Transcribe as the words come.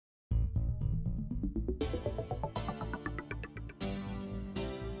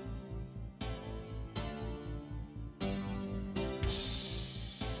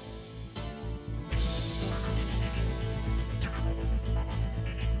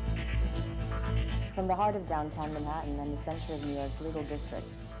From the heart of downtown Manhattan and the center of New York's legal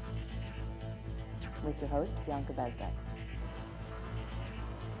district, with your host, Bianca Bezdek.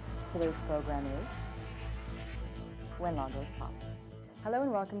 Today's program is When Law Goes Pop. Hello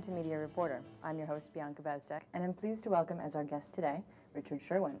and welcome to Media Reporter. I'm your host, Bianca Bezdek, and I'm pleased to welcome as our guest today, Richard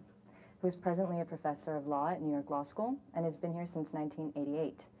Sherwin, who is presently a professor of law at New York Law School and has been here since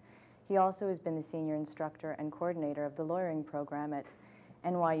 1988. He also has been the senior instructor and coordinator of the lawyering program at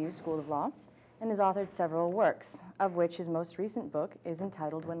NYU School of Law, and has authored several works, of which his most recent book is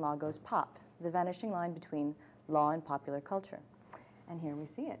entitled When Law Goes Pop, The Vanishing Line Between Law and Popular Culture. And here we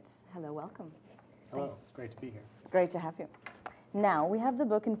see it. Hello, welcome. Hello, it's great to be here. Great to have you. Now, we have the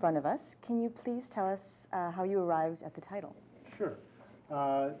book in front of us. Can you please tell us how you arrived at the title? Sure.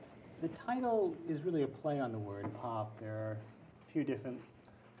 The title is really a play on the word pop. There are a few different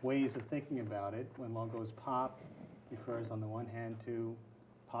ways of thinking about it. When law goes pop refers on the one hand to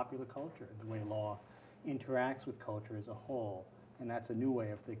popular culture, the way law interacts with culture as a whole. And that's a new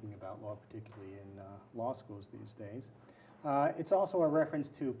way of thinking about law, particularly in law schools these days. It's also a reference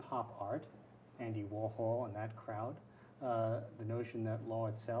to pop art, Andy Warhol and that crowd. The notion that law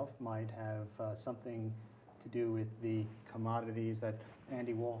itself might have something to do with the commodities that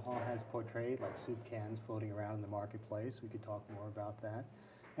Andy Warhol has portrayed, like soup cans floating around in the marketplace. We could talk more about that.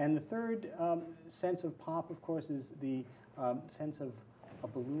 And the third sense of pop, of course, is the sense of a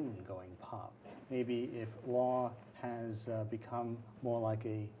balloon going pop. Maybe if law has become more like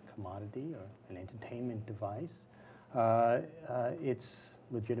a commodity or an entertainment device, its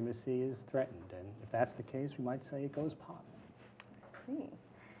legitimacy is threatened. And if that's the case, we might say it goes pop. I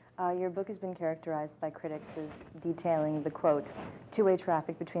see. Your book has been characterized by critics as detailing the, quote, two-way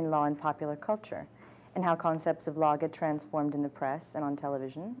traffic between law and popular culture, and how concepts of law get transformed in the press and on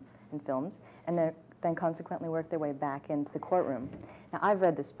television and films, and then consequently work their way back into the courtroom. Now, I've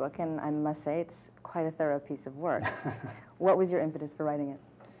read this book, and I must say it's quite a thorough piece of work. What was your impetus for writing it?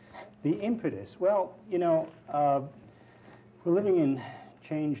 The impetus? Well, you know, we're living in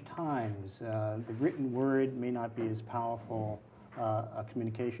changed times. The written word may not be as powerful a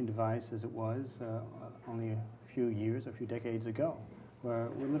communication device as it was only a few decades ago. We're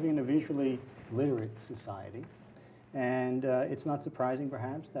living in a visually literate society. And it's not surprising,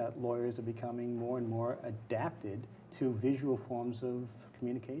 perhaps, that lawyers are becoming more and more adapted to visual forms of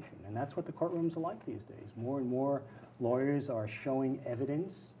communication. And that's what the courtrooms are like these days. More and more lawyers are showing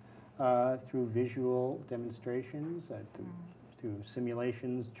evidence through visual demonstrations, through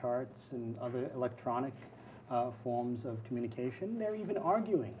simulations, charts, and other electronic forms of communication. They're even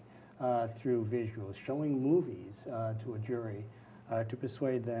arguing through visuals, showing movies to a jury to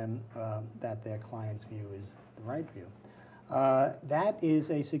persuade them that their client's view is the right view. That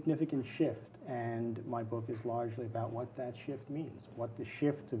is a significant shift, and my book is largely about what that shift means, what the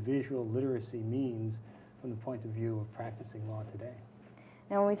shift to visual literacy means from the point of view of practicing law today.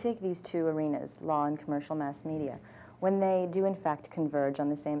 Now, when we take these two arenas, law and commercial mass media, when they do in fact converge on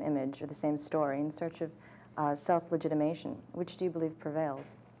the same image or the same story in search of self-legitimation, which do you believe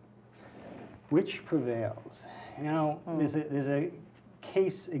prevails? Which prevails? You know, there's a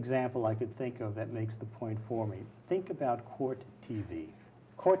case example I could think of that makes the point for me. Think about Court TV.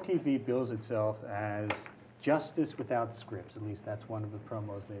 Court TV bills itself as justice without scripts. At least that's one of the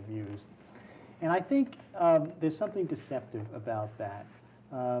promos they've used. And I think there's something deceptive about that.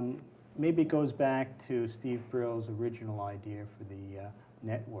 Maybe it goes back to Steve Brill's original idea for the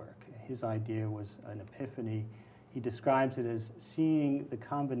network. His idea was an epiphany. He describes it as seeing the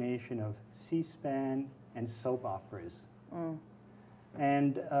combination of C-SPAN and soap operas.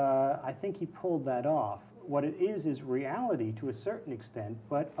 And I think he pulled that off. What it is reality to a certain extent,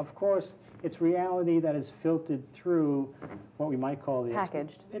 but of course it's reality that is filtered through what we might call the...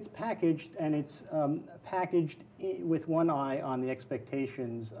 Packaged. It's packaged, and it's packaged with one eye on the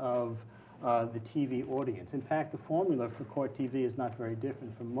expectations of the TV audience. In fact, the formula for Court TV is not very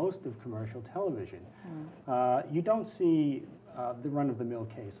different from most of commercial television. You don't see the run-of-the-mill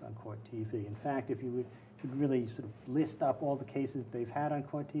case on Court TV. In fact, if you could really sort of list up all the cases they've had on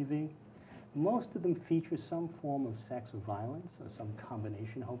Court TV, most of them feature some form of sex or violence, or some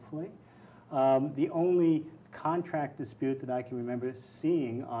combination, hopefully. The only contract dispute that I can remember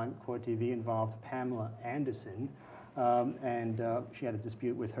seeing on Court TV involved Pamela Anderson, and she had a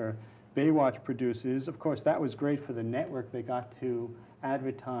dispute with her Baywatch producers. Of course, that was great for the network. They got to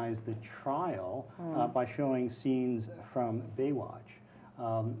advertise the trial by showing scenes from Baywatch.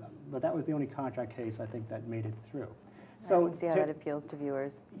 But that was the only contract case I think that made it through. So I can see how that appeals to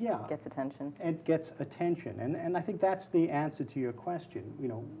viewers. Yeah. It gets attention. It gets attention. And I think that's the answer to your question. You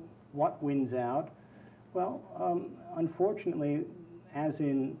know, what wins out? Well, unfortunately, as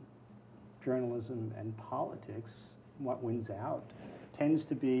in journalism and politics, what wins out tends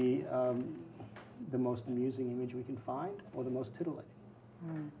to be the most amusing image we can find or the most titillating.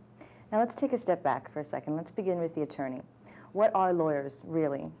 Now let's take a step back for a second. Let's begin with the attorney. What are lawyers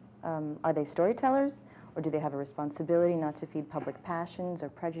really? Are they storytellers, or do they have a responsibility not to feed public passions or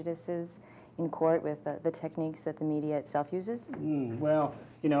prejudices in court with the techniques that the media itself uses? Well,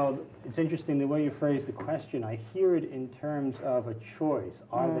 you know, it's interesting the way you phrase the question. I hear it in terms of a choice.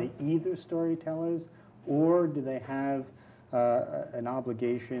 Are they either storytellers, or do they have an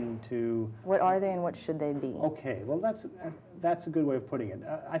obligation to... What are they and what should they be? Okay, well, that's a good way of putting it.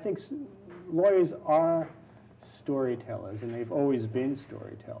 I think lawyers are storytellers, and they've always been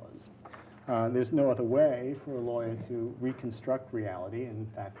storytellers. There's no other way for a lawyer to reconstruct reality. In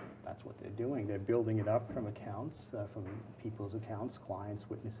fact, that's what they're doing. They're building it up from accounts, from people's accounts, clients,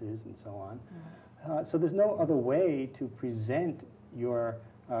 witnesses, and so on. So there's no other way to present your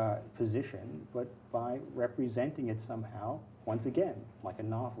position but by representing it somehow, once again, like a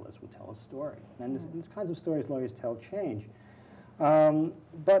novelist would tell a story. And these kinds of stories lawyers tell change.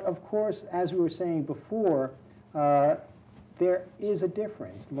 But of course, as we were saying before, there is a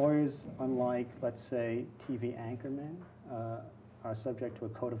difference. Lawyers, unlike, let's say, TV anchormen, are subject to a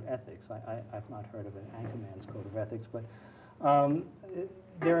code of ethics. I've not heard of an anchorman's code of ethics, but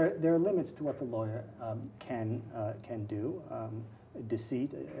there are limits to what the lawyer can do.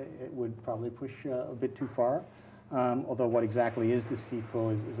 Deceit, it would probably push a bit too far, although what exactly is deceitful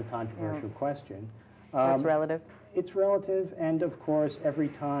is a controversial question. That's relative. It's relative, and of course, every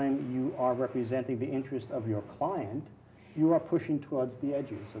time you are representing the interest of your client, you are pushing towards the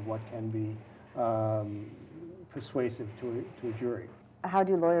edges of what can be persuasive to a jury. How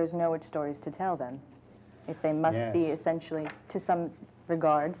do lawyers know which stories to tell then? If they must be essentially, to some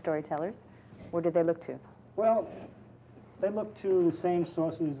regard, storytellers, where do they look to? Well, they look to the same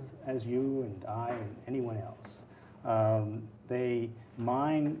sources as you and I and anyone else. They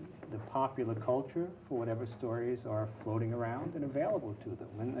mine the popular culture for whatever stories are floating around and available to them.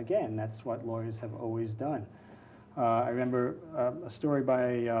 And again, that's what lawyers have always done. I remember a story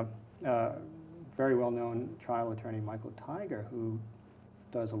by a very well-known trial attorney, Michael Tiger, who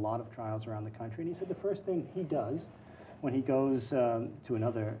does a lot of trials around the country. And he said the first thing he does when he goes to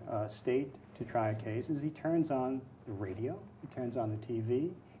another state to try a case is he turns on the radio, he turns on the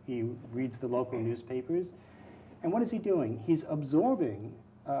TV, he reads the local newspapers. And what is he doing? He's absorbing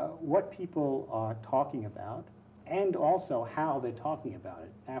what people are talking about and also how they're talking about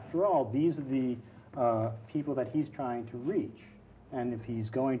it. After all, these are the people that he's trying to reach. And if he's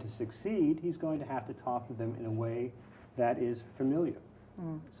going to succeed, he's going to have to talk to them in a way that is familiar.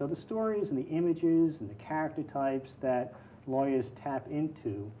 So the stories and the images and the character types that lawyers tap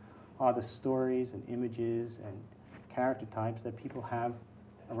into are the stories and images and character types that people have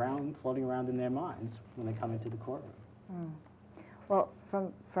floating around in their minds when they come into the courtroom. Well,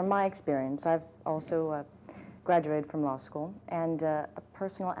 from my experience, I've also graduated from law school, and a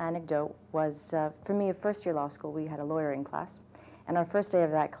personal anecdote was, for me, a first-year law school, we had a lawyering class, and our first day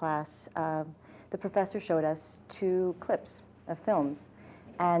of that class, the professor showed us 2 clips of films,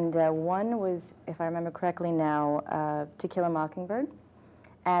 and one was, if I remember correctly now, To Kill a Mockingbird,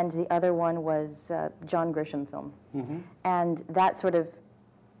 and the other one was John Grisham film. And that sort of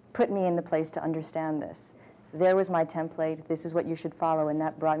put me in the place to understand this. There was my template, this is what you should follow, and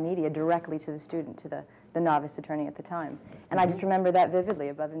that brought media directly to the student, to the novice attorney at the time. And I just remember that vividly,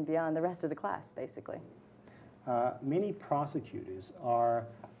 above and beyond the rest of the class, basically. Many prosecutors are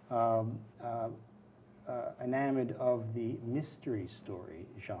enamored of the mystery story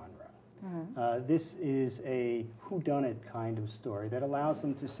genre. This is a whodunit kind of story that allows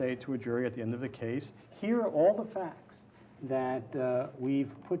them to say to a jury at the end of the case, here are all the facts that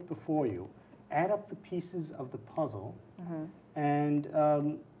we've put before you. Add up the pieces of the puzzle, and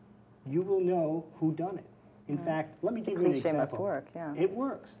you will know who done it. In fact, let me give you an example. Must work, yeah. It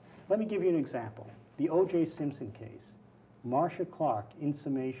works. Let me give you an example. The O.J. Simpson case. Marcia Clark, in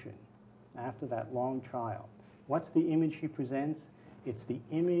summation, after that long trial. What's the image she presents? It's the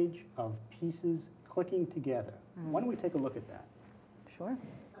image of pieces clicking together. Why don't we take a look at that? Sure.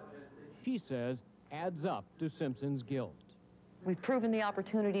 She says adds up to Simpson's guilt. We've proven the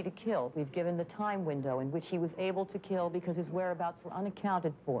opportunity to kill. We've given the time window in which he was able to kill because his whereabouts were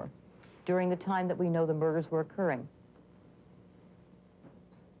unaccounted for during the time that we know the murders were occurring.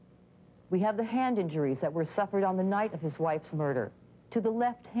 We have the hand injuries that were suffered on the night of his wife's murder. To the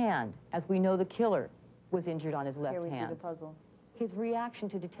left hand, as we know the killer was injured on his left hand. Here we see the puzzle. His reaction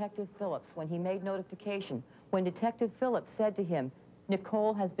to Detective Phillips when he made notification, when Detective Phillips said to him,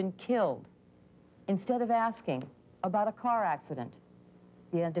 Nicole has been killed, instead of asking about a car accident,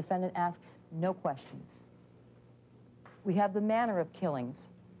 the defendant asks, no questions. We have the manner of killings,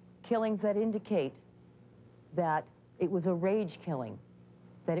 killings that indicate that it was a rage killing,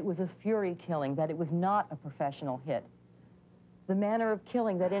 that it was a fury killing, that it was not a professional hit. The manner of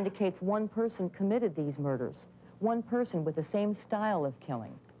killing that indicates one person committed these murders, one person with the same style of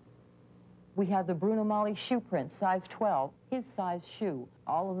killing. We have the Bruno Magli shoe print, size 12, his size shoe,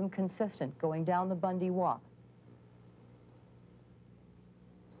 all of them consistent, going down the Bundy walk.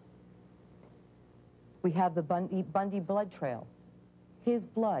 We have the Bundy blood trail, his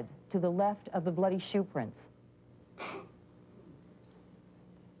blood to the left of the bloody shoe prints.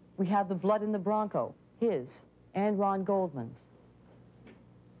 We have the blood in the Bronco, his and Ron Goldman's.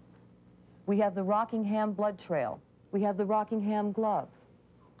 We have the Rockingham blood trail. We have the Rockingham glove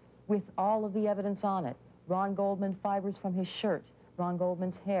with all of the evidence on it. Ron Goldman fibers from his shirt, Ron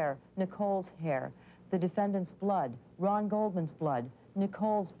Goldman's hair, Nicole's hair, the defendant's blood, Ron Goldman's blood,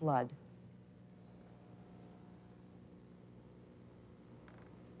 Nicole's blood.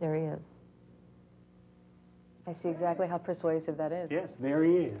 There he is. I see exactly how persuasive that is. Yes, there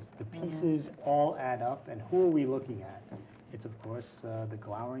he is. The pieces all add up, and who are we looking at? It's, of course, the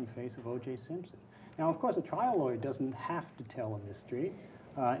glowering face of O.J. Simpson. Now, of course, a trial lawyer doesn't have to tell a mystery.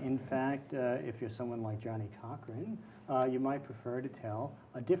 In fact, if you're someone like Johnny Cochran, you might prefer to tell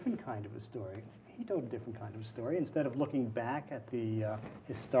a different kind of a story. He told a different kind of a story. Instead of looking back at the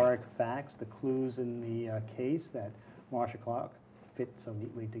historic facts, the clues in the case that Marcia Clark fit so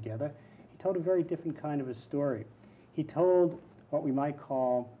neatly together, he told a very different kind of a story. He told what we might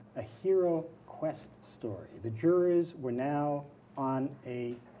call a hero quest story. The jurors were now on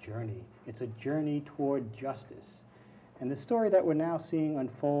a journey. It's a journey toward justice. And the story that we're now seeing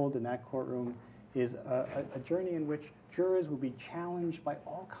unfold in that courtroom is a journey in which jurors will be challenged by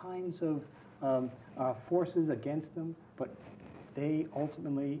all kinds of forces against them, but they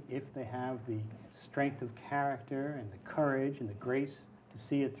ultimately, if they have the strength of character and the courage and the grace to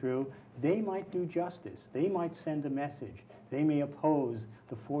see it through, they might do justice. They might send a message. They may oppose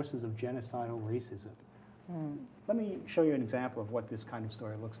the forces of genocidal racism. Let me show you an example of what this kind of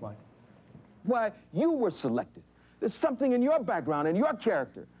story looks like. Why, you were selected. There's something in your background and your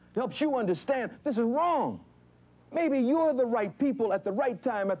character that helps you understand this is wrong. Maybe you're the right people at the right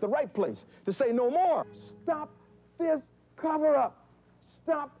time, at the right place to say no more. Stop this cover-up.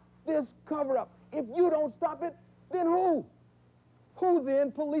 Stop this cover-up. If you don't stop it, then who? Who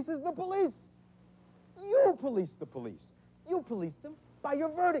then polices the police? You police the police. You police them by your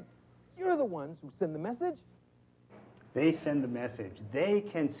verdict. You're the ones who send the message. They send the message. They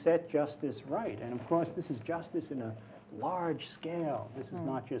can set justice right. And of course, this is justice in a large scale. This is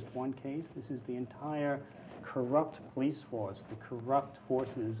not just one case. This is the entire corrupt police force, the corrupt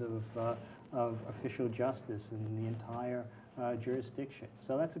forces of official justice in the entire jurisdiction.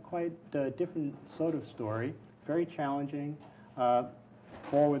 So that's a quite different sort of story, very challenging,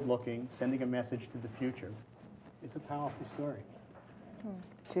 forward-looking, sending a message to the future. It's a powerful story.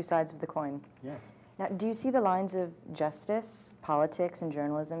 Two sides of the coin. Yes. Now, do you see the lines of justice, politics, and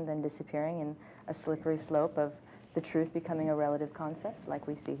journalism then disappearing in a slippery slope of the truth becoming a relative concept like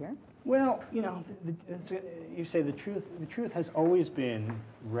we see here? Well, you know, you say the truth has always been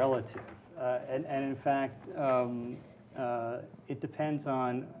relative. And in fact, it depends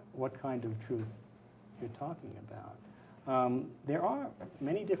on what kind of truth you're talking about. There are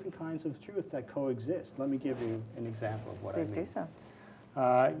many different kinds of truth that coexist. Let me give you an example of what I mean. Please do so.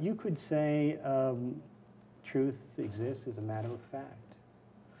 You could say truth exists as a matter of fact.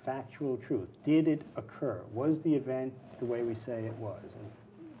 Factual truth. Did it occur? Was the event the way we say it was?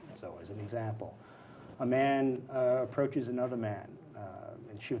 And so, as an example, a man approaches another man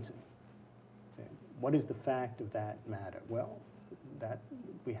and shoots him. What is the fact of that matter? Well, that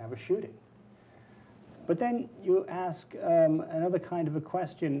we have a shooting. But then you ask another kind of a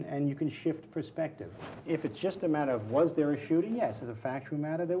question, and you can shift perspective. If it's just a matter of was there a shooting? Yes, as a factual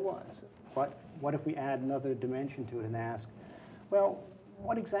matter, there was. But what if we add another dimension to it and ask, well,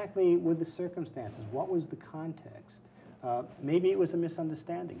 what exactly were the circumstances? What was the context? Maybe it was a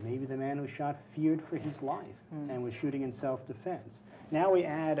misunderstanding. Maybe the man who shot feared for his life and was shooting in self-defense. Now we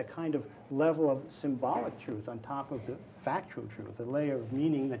add a kind of level of symbolic truth on top of the factual truth, a layer of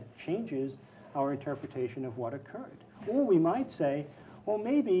meaning that changes our interpretation of what occurred. Or we might say, well,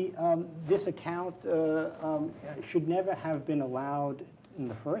 maybe this account should never have been allowed in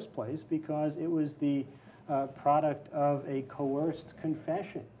the first place because it was the product of a coerced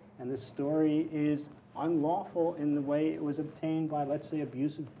confession. And the story is unlawful in the way it was obtained by, let's say,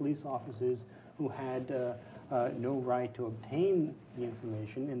 abusive police officers who had no right to obtain the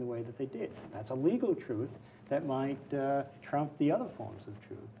information in the way that they did. That's a legal truth that might trump the other forms of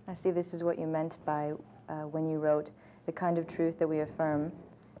truth. I see this is what you meant by when you wrote, the kind of truth that we affirm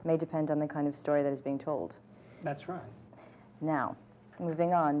may depend on the kind of story that is being told. That's right. Now,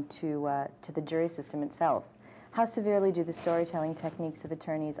 moving on to the jury system itself. How severely do the storytelling techniques of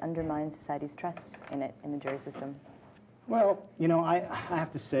attorneys undermine society's trust in it, in the jury system? Well, you know, I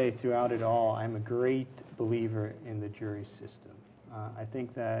have to say throughout it all, I'm a great believer in the jury system. I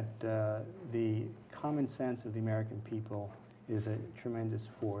think that the common sense of the American people is a tremendous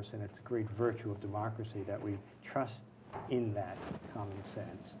force, and it's a great virtue of democracy that we trust in that common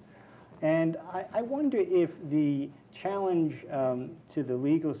sense. And I wonder if the challenge to the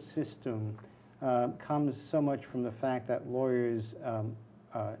legal system comes so much from the fact that lawyers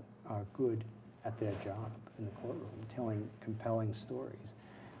are good at their job in the courtroom, telling compelling stories.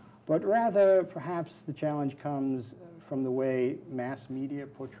 But rather, perhaps the challenge comes from the way mass media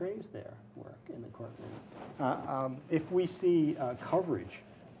portrays their work in the courtroom. If we see coverage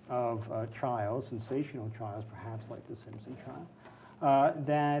of trials, sensational trials, perhaps like the Simpson trial,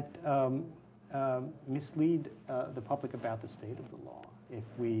 that mislead the public about the state of the law, if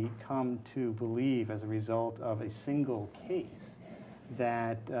we come to believe as a result of a single case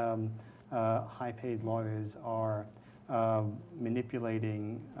that high-paid lawyers are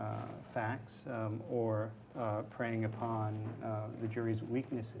manipulating facts or preying upon the jury's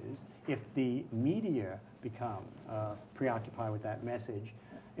weaknesses, if the media become preoccupied with that message,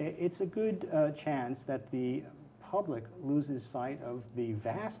 it's a good chance that the public loses sight of the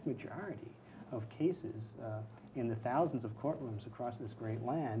vast majority of cases in the thousands of courtrooms across this great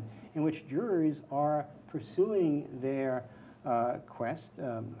land in which jurors are pursuing their quest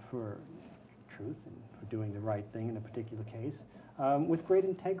for truth and for doing the right thing in a particular case with great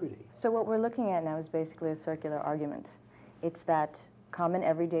integrity. So what we're looking at now is basically a circular argument. It's that common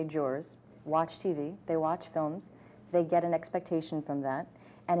everyday jurors watch TV, they watch films, they get an expectation from that,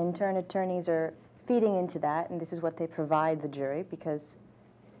 and in turn attorneys are feeding into that, and this is what they provide the jury because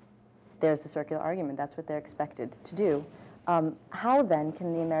there's the circular argument. That's what they're expected to do. How then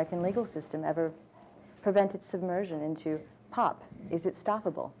can the American legal system ever prevent its submersion into pop? Is it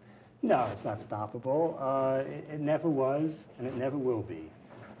stoppable? No, it's not stoppable. It never was, and it never will be.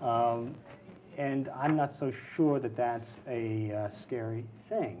 And I'm not so sure that that's a scary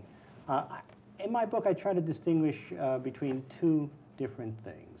thing. In my book, I try to distinguish between two different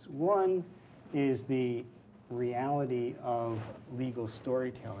things. One is the reality of legal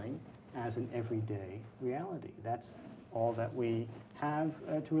storytelling as an everyday reality. That's all that we have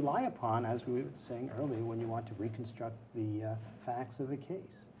to rely upon, as we were saying earlier, when you want to reconstruct the facts of a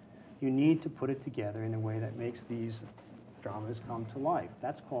case. You need to put it together in a way that makes these dramas come to life.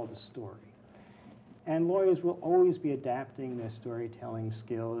 That's called a story. And lawyers will always be adapting their storytelling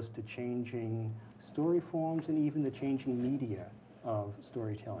skills to changing story forms and even the changing media of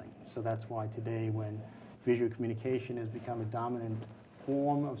storytelling. So that's why today, when visual communication has become a dominant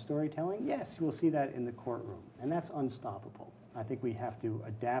form of storytelling, yes, you will see that in the courtroom, and that's unstoppable. I think we have to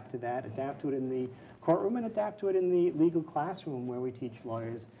adapt to that, adapt to it in the courtroom, and adapt to it in the legal classroom, where we teach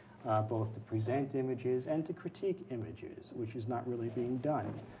lawyers both to present images and to critique images, which is not really being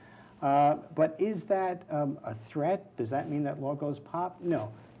done. But is that a threat? Does that mean that law goes pop?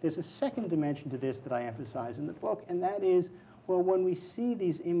 No. There's a second dimension to this that I emphasize in the book, and that is, well, when we see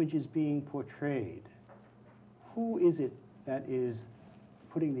these images being portrayed, who is it that is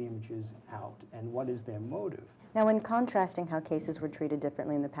putting the images out, and what is their motive? Now, in contrasting how cases were treated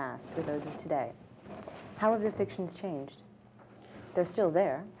differently in the past with those of today, how have the fictions changed? They're still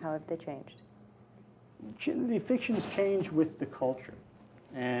there. How have they changed? The fictions change with the culture,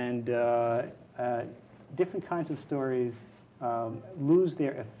 and different kinds of stories lose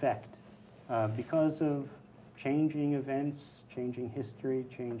their effect because of changing events, changing history,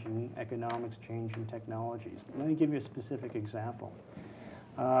 changing economics, changing technologies. Let me give you a specific example.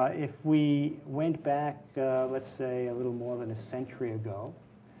 If we went back, let's say, a little more than a century ago,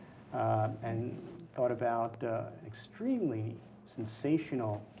 and thought about an extremely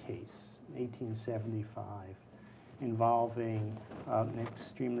sensational case, 1875, involving an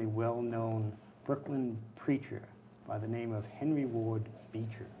extremely well-known Brooklyn preacher by the name of Henry Ward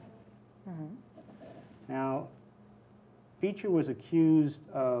Beecher. Mm-hmm. Now, Beecher was accused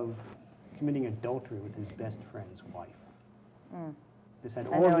of committing adultery with his best friend's wife. Mm. This had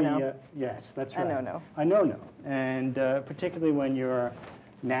all the yes, that's right. I know. And particularly when you're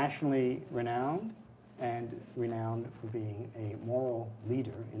nationally renowned and renowned for being a moral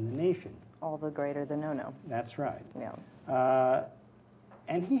leader in the nation. All the greater the no-no. That's right. Yeah.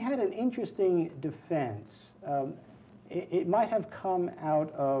 And he had an interesting defense. It might have come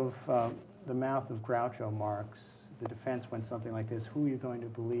out of the mouth of Groucho Marx, the defense went something like this: who are you going to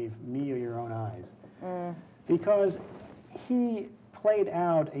believe, me or your own eyes? Because he played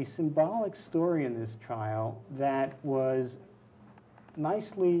out a symbolic story in this trial that was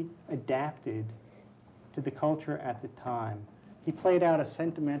nicely adapted to the culture at the time. He played out a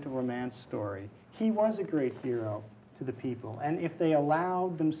sentimental romance story. He was a great hero to the people, and if they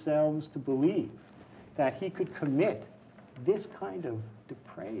allowed themselves to believe that he could commit this kind of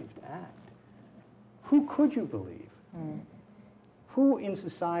depraved act, who could you believe? Who in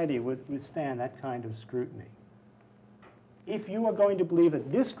society would withstand that kind of scrutiny? If you are going to believe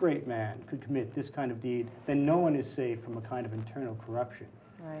that this great man could commit this kind of deed, then no one is safe from a kind of internal corruption.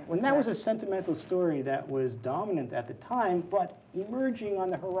 Right. And that was a sentimental story that was dominant at the time, but emerging on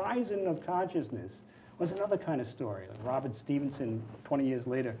the horizon of consciousness was another kind of story. Like Robert Stevenson, 20 years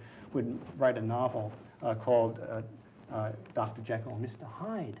later, would write a novel called Dr. Jekyll and Mr.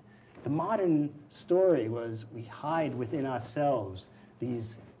 Hyde. The modern story was we hide within ourselves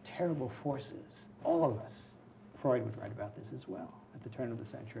these terrible forces, all of us. Freud would write about this as well at the turn of the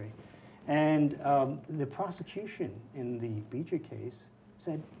century. And the prosecution in the Beecher case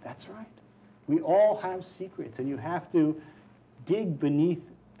said, that's right. We all have secrets, and you have to dig beneath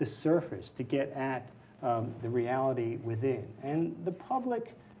the surface to get at the reality within. And the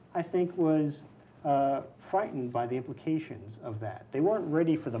public, I think, was frightened by the implications of that. They weren't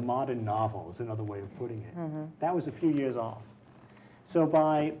ready for the modern novel, is another way of putting it. That was a few years off. So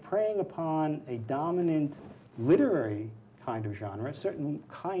by preying upon a dominant literary kind of genre, a certain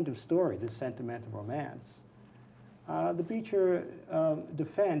kind of story, this sentimental romance, the Beecher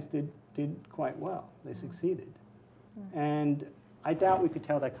defense did quite well. They succeeded. And I doubt we could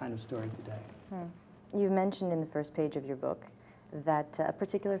tell that kind of story today. You mentioned in the first page of your book that a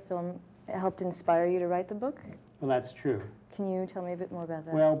particular film helped inspire you to write the book. Well, that's true. Can you tell me a bit more about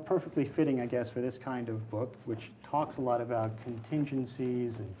that? Well, perfectly fitting, I guess, for this kind of book, which talks a lot about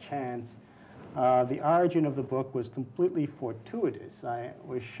contingencies and chance. The origin of the book was completely fortuitous. I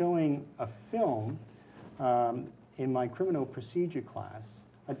was showing a film in my criminal procedure class,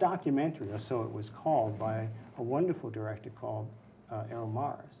 a documentary, or so it was called, by a wonderful director called Errol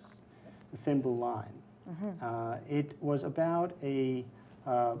Morris, The Thin Blue Line. It was about a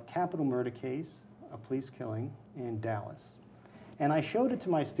capital murder case, a police killing in Dallas. And I showed it to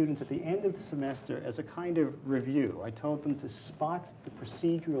my students at the end of the semester as a kind of review. I told them to spot the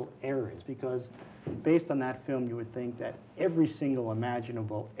procedural errors, because based on that film, you would think that every single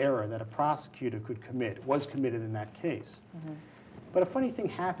imaginable error that a prosecutor could commit was committed in that case. But a funny thing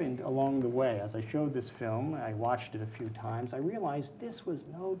happened along the way. As I showed this film, I watched it a few times, I realized this was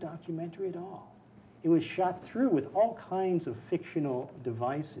no documentary at all. It was shot through with all kinds of fictional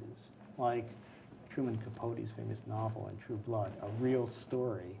devices, like Truman Capote's famous novel in True Blood, a real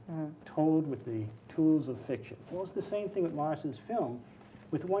story told with the tools of fiction. Well, it's the same thing with Morris's film,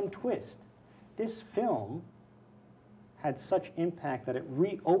 with one twist. This film had such impact that it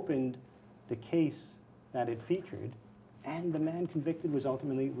reopened the case that it featured, and the man convicted was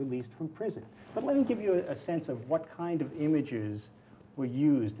ultimately released from prison. But let me give you a sense of what kind of images were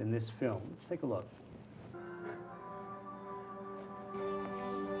used in this film. Let's take a look.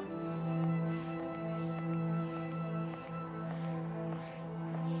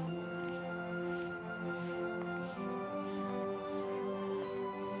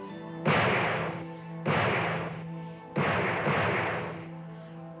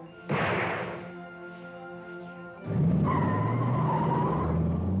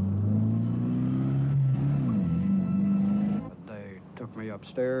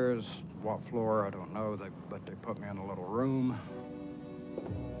 Upstairs, what floor, I don't know, but they put me in a little room.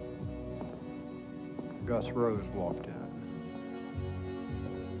 Gus Rose walked in.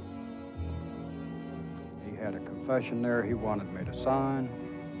 He had a confession there he wanted me to sign.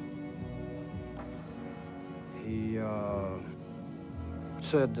 He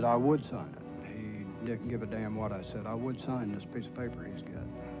said that I would sign it. He didn't give a damn what I said. I would sign this piece of paper he's got.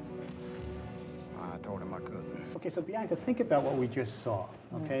 I told him I couldn't. Okay, so Bianca, think about what we just saw.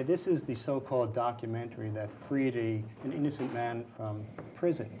 Okay, this is the so-called documentary that freed an innocent man from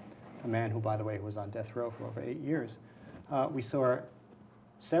prison, a man who, by the way, was on death row for over 8 years. We saw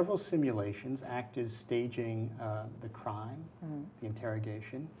several simulations, actors staging the crime, the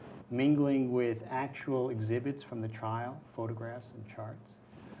interrogation, mingling with actual exhibits from the trial, photographs and charts,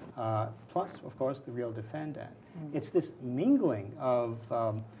 plus, of course, the real defendant. It's this mingling of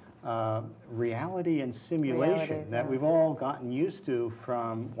reality and simulation that we've all gotten used to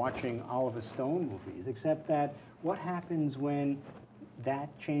from watching Oliver Stone movies, except that what happens when that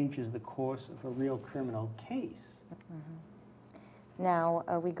changes the course of a real criminal case? Now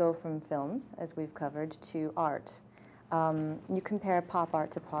we go from films, as we've covered, to art. You compare pop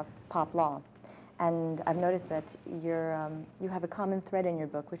art to pop law. And I've noticed that you have a common thread in your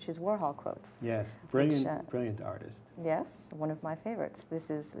book, which is Warhol quotes. Yes, brilliant, brilliant artist. Yes, one of my favorites.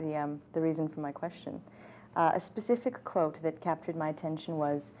 This is the reason for my question. A specific quote that captured my attention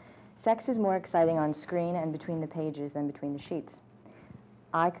was, "Sex is more exciting on screen and between the pages than between the sheets."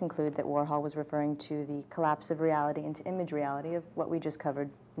 I conclude that Warhol was referring to the collapse of reality into image reality of what we just covered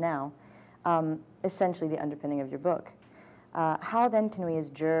now, essentially the underpinning of your book. How then can we as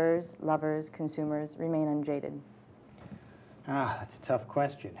jurors, lovers, consumers remain unjaded? That's a tough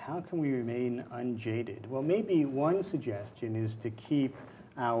question. How can we remain unjaded? Well, maybe one suggestion is to keep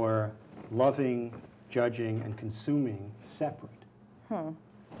our loving, judging, and consuming separate.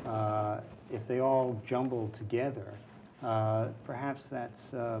 If they all jumble together, perhaps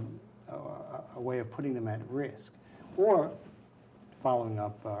that's a way of putting them at risk. Or, following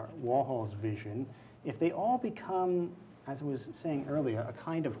up Warhol's vision, if they all become, as I was saying earlier, a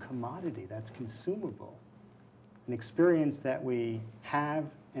kind of commodity that's consumable, an experience that we have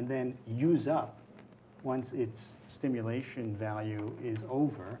and then use up once its stimulation value is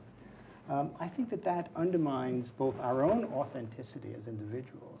over, I think that undermines both our own authenticity as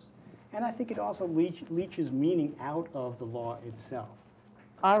individuals, and I think it also leaches meaning out of the law itself.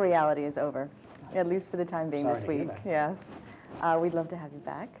 Our reality is over, at least for the time being this Sorry to week. hear that. Yes. We'd love to have you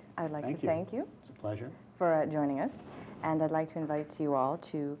back. I would like to thank you. It's a pleasure. For joining us. And I'd like to invite you all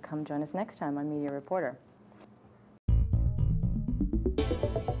to come join us next time on Media Reporter.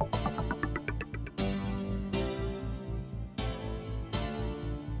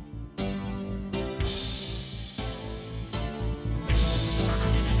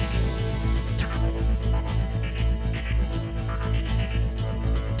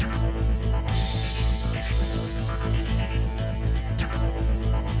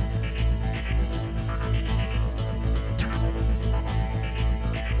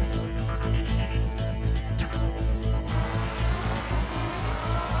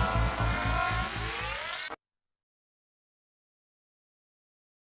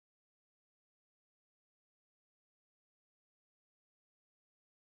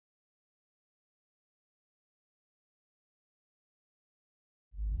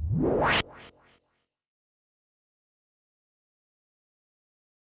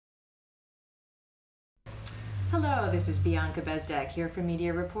 Hello, this is Bianca Bezdek here for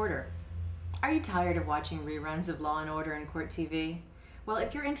Media Reporter. Are you tired of watching reruns of Law & Order and Court TV? Well,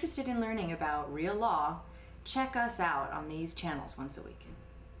 if you're interested in learning about real law, check us out on these channels once a week.